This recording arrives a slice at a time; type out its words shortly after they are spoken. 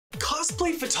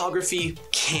Cosplay photography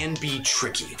can be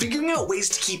tricky. Figuring out ways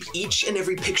to keep each and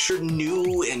every picture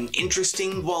new and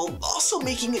interesting while also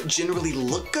making it generally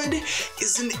look good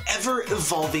is an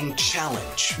ever-evolving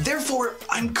challenge. Therefore,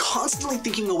 I'm constantly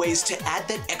thinking of ways to add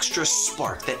that extra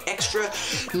spark, that extra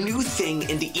new thing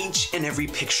into each and every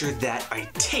picture that I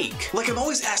take. Like, I'm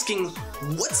always asking,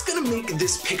 what's gonna make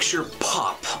this picture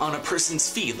pop on a person's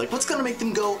feed? Like, what's gonna make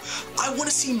them go, I want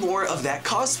to see more of that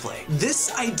cosplay?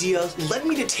 This idea led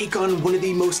me to take on one of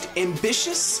the most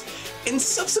ambitious and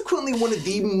subsequently one of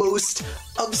the most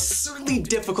absurdly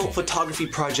difficult photography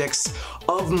projects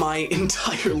of my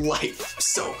entire life.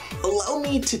 So, allow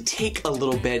me to take a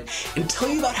little bit and tell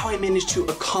you about how I managed to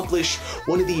accomplish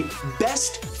one of the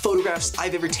best photographs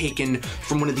I've ever taken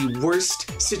from one of the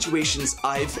worst situations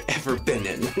I've ever been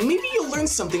in. Maybe you'll learn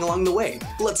something along the way.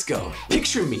 Let's go.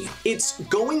 Picture me. It's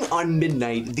going on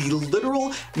midnight, the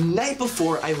literal night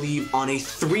before I leave on a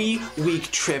 3-week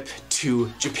trip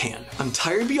to Japan. I'm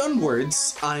tired beyond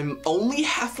words, I'm only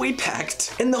halfway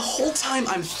packed, and the whole time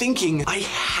I'm thinking I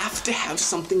have to have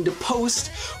something to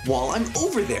post while I'm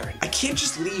over there. I can't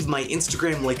just leave my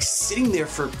Instagram like sitting there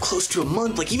for close to a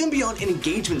month, like even beyond an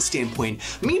engagement standpoint.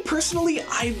 Me personally,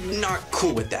 I'm not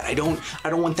cool with that. I don't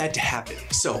want that to happen.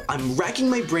 So I'm racking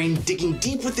my brain, digging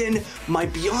deep within my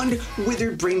beyond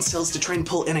withered brain cells to try and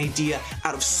pull an idea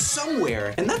out of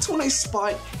somewhere, and that's when I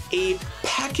spot a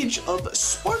package of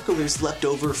sparklers left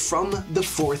over from the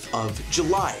 4th of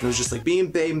July. And it was just like,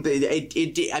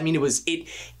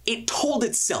 it told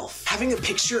itself. Having a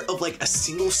picture of like a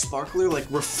single sparkler like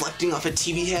reflecting off a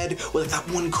TV head with like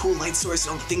that one cool light source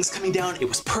and all the things coming down, it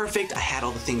was perfect. I had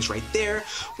all the things right there.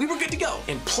 We were good to go.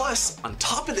 And plus, on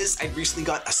top of this, I recently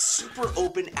got a super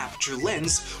open aperture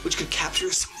lens, which could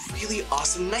capture some really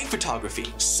awesome night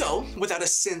photography. So, without a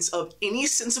sense of any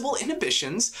sensible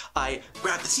inhibitions, I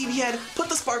grabbed the TV head, put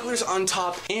the sparklers on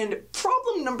top, and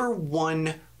problem number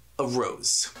 1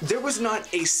 arose. There was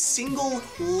not a single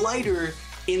lighter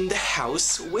in the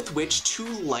house with which to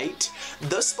light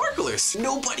the sparklers.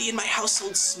 Nobody in my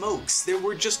household smokes. There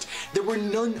were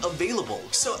none available.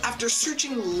 So after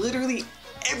searching literally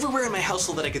everywhere in my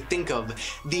household that I could think of,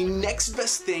 the next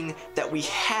best thing that we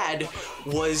had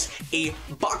was a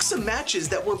box of matches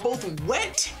that were both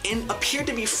wet and appeared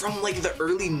to be from like the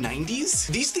early 90s.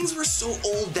 These things were so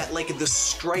old that like the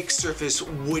strike surface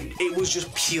it was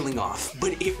just peeling off,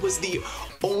 but it was the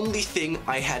only thing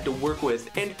I had to work with.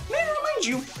 And man, remind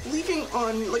you, leaving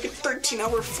on like a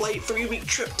 13-hour flight, 3-week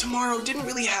trip tomorrow didn't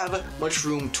really have much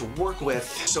room to work with.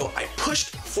 So I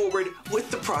pushed forward with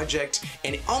the project,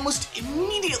 and almost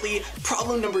immediately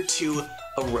problem number 2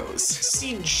 arose.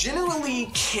 See, generally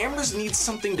cameras need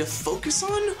something to focus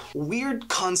on. Weird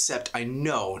concept, I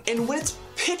know. And when it's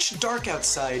pitch dark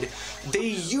outside, they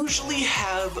usually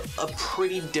have a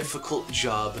pretty difficult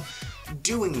job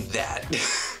doing that.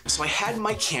 So I had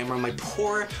my camera, my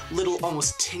poor little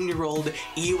almost 10-year-old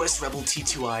EOS Rebel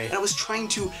T2i, and I was trying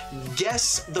to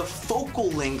guess the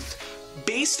focal length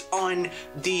based on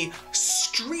the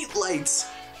street lights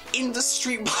in the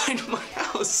street behind my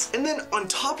house. And then on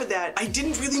top of that, I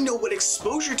didn't really know what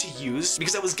exposure to use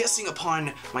because I was guessing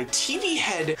upon my TV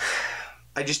head.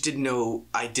 I just didn't know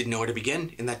where to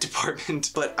begin in that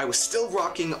department, but I was still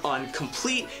rocking on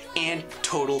complete and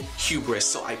total hubris.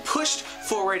 So I pushed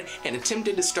forward and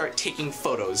attempted to start taking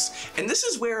photos. And this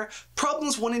is where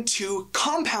problems 1 and 2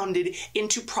 compounded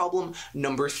into problem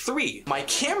number 3. My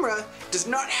camera does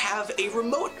not have a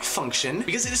remote function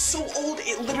because it is so old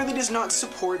it literally does not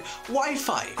support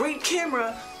Wi-Fi. Great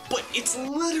camera, but it's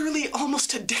literally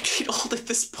almost a decade old at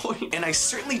this point, and I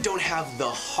certainly don't have the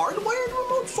hardwired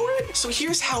remote for it. So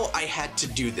here's how I had to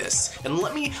do this, and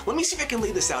let me see if I can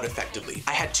lay this out effectively.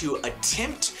 I had to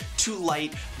attempt to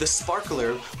light the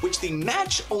sparkler, which the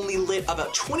match only lit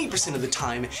about 20% of the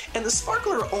time, and the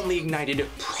sparkler only ignited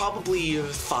probably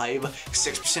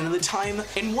 5-6% of the time.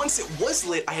 And once it was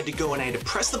lit, I had to go and I had to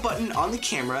press the button on the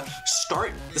camera,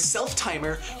 start the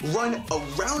self-timer, run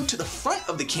around to the front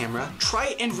of the camera,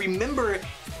 try and remember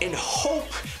and hope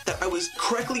that I was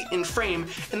correctly in frame,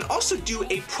 and also do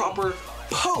a proper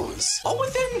pose, all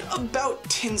within about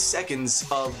 10 seconds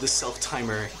of the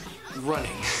self-timer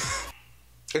running.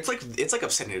 It's like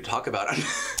upsetting to talk about.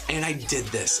 And I did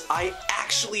this. I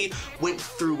actually went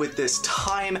through with this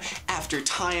time after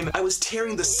time. I was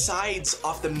tearing the sides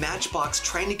off the matchbox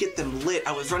trying to get them lit.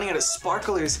 I was running out of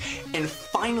sparklers, and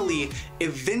finally,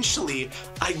 eventually,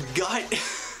 I got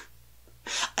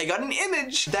an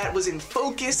image that was in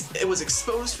focus, it was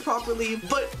exposed properly,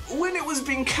 but when it was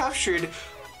being captured,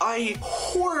 I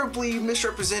horribly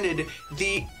misrepresented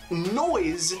the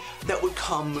noise that would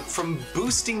come from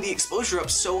boosting the exposure up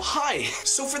so high.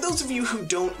 So for those of you who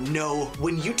don't know,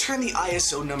 when you turn the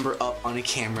ISO number up on a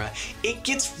camera, it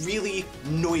gets really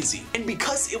noisy. And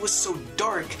because it was so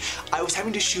dark, I was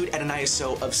having to shoot at an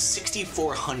ISO of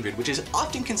 6400, which is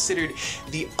often considered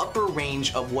the upper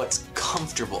range of what's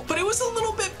comfortable. But it was a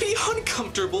little bit beyond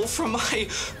comfortable for my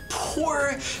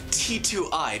poor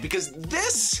T2i, because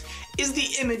this is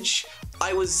the image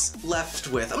I was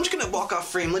left with. I'm just gonna walk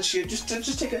off frame. Let's just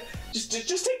take a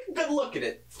good look at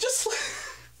it.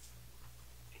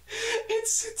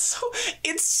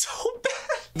 It's so bad.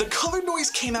 The color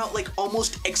noise came out like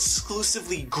almost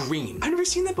exclusively green. I've never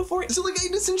seen that before. So like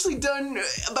I'd essentially done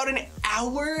about an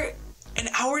hour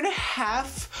and a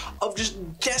half of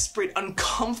just desperate,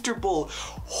 uncomfortable,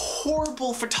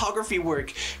 horrible photography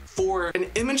work for an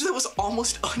image that was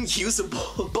almost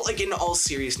unusable. But like in all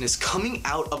seriousness, coming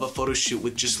out of a photo shoot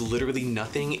with just literally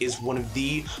nothing is one of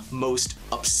the most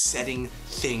upsetting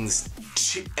things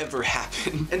to ever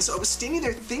happen. And so I was standing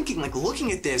there thinking, like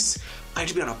looking at this, I have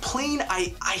to be on a plane,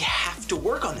 I have to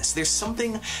work on this. There's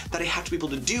something that I have to be able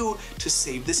to do to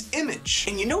save this image.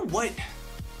 And you know what?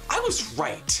 I was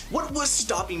right. What was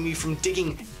stopping me from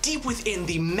digging deep within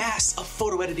the mass of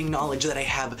photo editing knowledge that I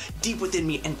have deep within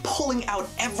me and pulling out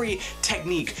every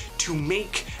technique to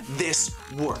make this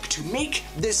work, to make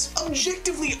this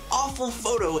objectively awful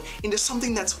photo into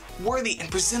something that's worthy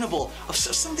and presentable, of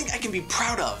something I can be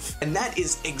proud of? And that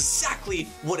is exactly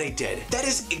what I did. That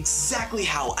is exactly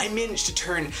how I managed to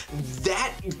turn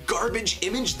that garbage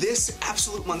image, this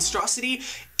absolute monstrosity,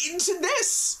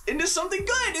 into something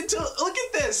good, look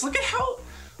at this, look at how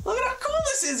cool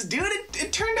this is, dude.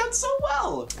 It turned out so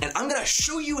well. And I'm gonna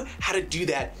show you how to do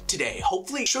that today.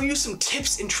 Hopefully show you some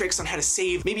tips and tricks on how to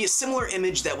save maybe a similar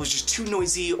image that was just too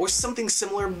noisy or something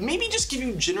similar, maybe just give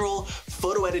you general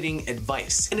photo editing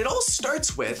advice. And it all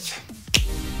starts with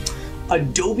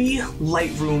Adobe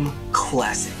Lightroom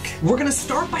Classic. We're gonna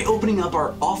start by opening up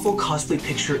our awful cosplay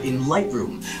picture in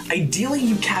Lightroom. Ideally,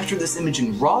 you capture this image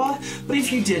in RAW, but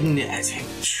if you didn't, it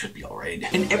should be all right.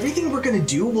 And everything we're gonna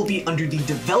do will be under the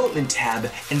Development tab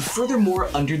and furthermore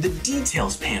under the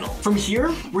Details panel. From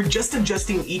here, we're just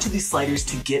adjusting each of these sliders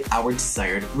to get our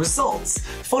desired results.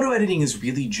 Photo editing is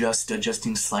really just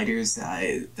adjusting sliders.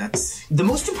 That's the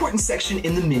most important section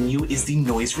in the menu is the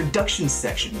noise reduction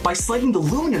section. By sliding the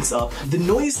luminance up, the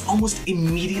noise almost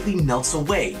immediately melts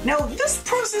away. Now, this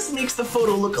process makes the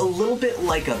photo look a little bit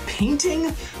like a painting,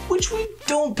 which we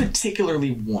don't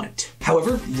particularly want.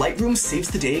 However, Lightroom saves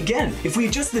the day again. If we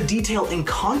adjust the detail and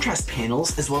contrast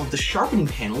panels, as well as the sharpening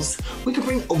panels, we can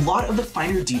bring a lot of the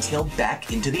finer detail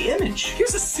back into the image.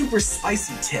 Here's a super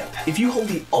spicy tip. If you hold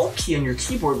the Alt key on your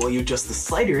keyboard while you adjust the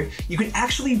slider, you can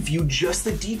actually view just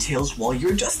the details while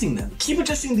you're adjusting them. Keep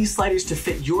adjusting these sliders to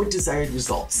fit your desired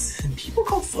results. And people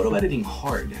call photo editing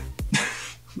hard.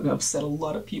 I'm gonna upset a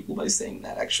lot of people by saying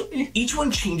that, actually. Each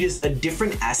one changes a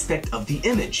different aspect of the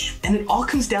image, and it all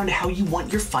comes down to how you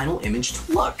want your final image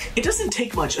to look. It doesn't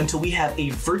take much until we have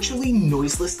a virtually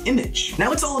noiseless image.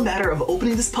 Now it's all a matter of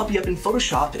opening this puppy up in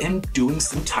Photoshop and doing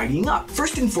some tidying up.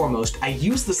 First and foremost, I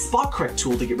use the spot correct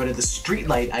tool to get rid of the street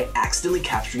light I accidentally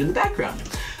captured in the background.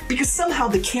 Because somehow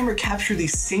the camera captured the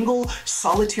single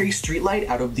solitary streetlight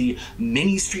out of the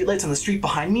many streetlights on the street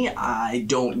behind me. I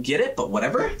don't get it, but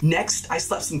whatever. Next, I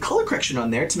slapped some color correction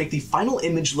on there to make the final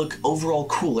image look overall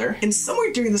cooler. And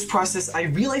somewhere during this process, I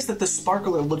realized that the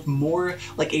sparkler looked more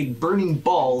like a burning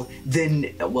ball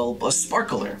than, well, a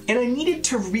sparkler. And I needed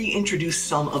to reintroduce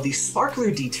some of the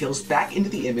sparkler details back into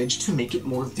the image to make it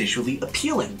more visually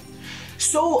appealing.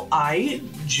 So I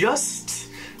just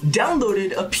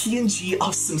downloaded a PNG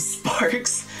of some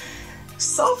sparks,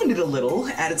 softened it a little,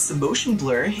 added some motion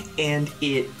blur, and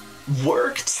it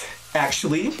worked,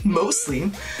 actually, mostly.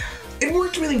 It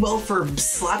worked really well for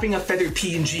slapping a feathered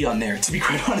PNG on there, to be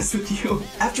quite honest with you.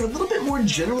 After a little bit more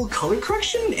general color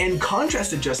correction and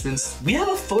contrast adjustments, we have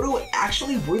a photo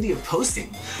actually worthy of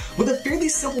posting. With a fairly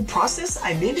simple process,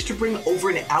 I managed to bring over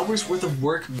an hour's worth of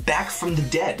work back from the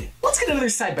dead. Let's get another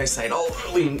side-by-side. I'll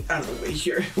lean out of the way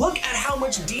here. Look at how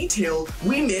much detail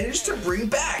we managed to bring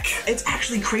back. It's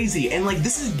actually crazy, and like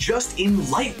this is just in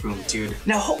Lightroom, dude.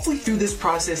 Now hopefully through this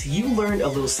process, you learned a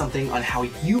little something on how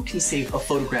you can save a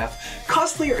photograph,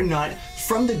 cosplay or not,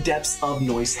 from the depths of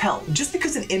noise hell. Just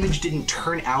because an image didn't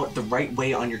turn out the right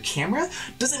way on your camera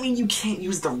doesn't mean you can't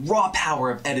use the raw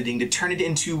power of editing to turn it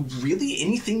into really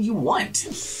anything you want.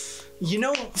 You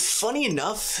know, funny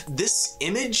enough, this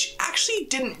image actually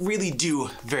didn't really do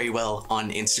very well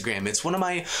on Instagram. It's one of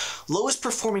my lowest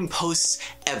performing posts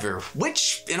ever,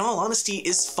 which in all honesty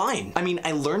is fine. I mean,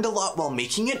 I learned a lot while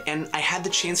making it, and I had the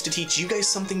chance to teach you guys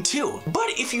something too. But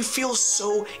if you feel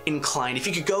so inclined, if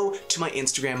you could go to my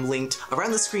Instagram linked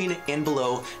around the screen and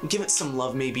below, and give it some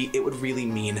love maybe, it would really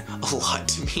mean a lot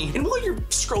to me. And while you're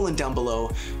scrolling down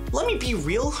below, let me be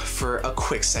real for a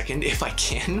quick second if I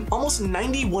can. Almost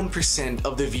 91%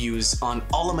 of the views on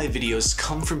all of my videos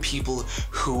come from people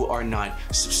who are not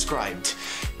subscribed.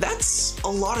 That's a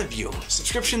lot of you.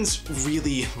 Subscriptions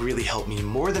really help me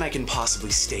more than I can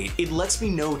possibly state. It lets me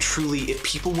know truly if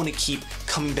people want to keep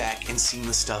coming back and seeing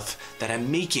the stuff that I'm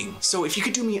making. So if you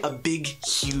could do me a big,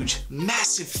 huge,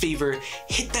 massive favor,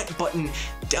 hit that button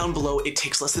down below. It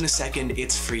takes less than a second,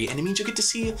 it's free, and it means you get to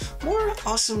see more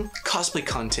awesome cosplay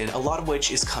content, a lot of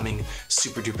which is coming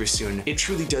super duper soon. It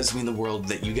truly does mean the world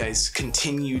that you guys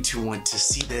continue to want to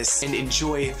see this and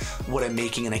enjoy what I'm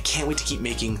making, and I can't wait to keep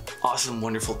making awesome,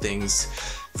 wonderful things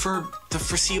for the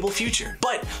foreseeable future.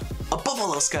 But above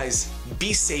all else, guys,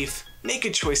 be safe, make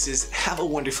good choices, have a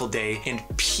wonderful day, and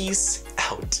peace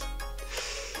out.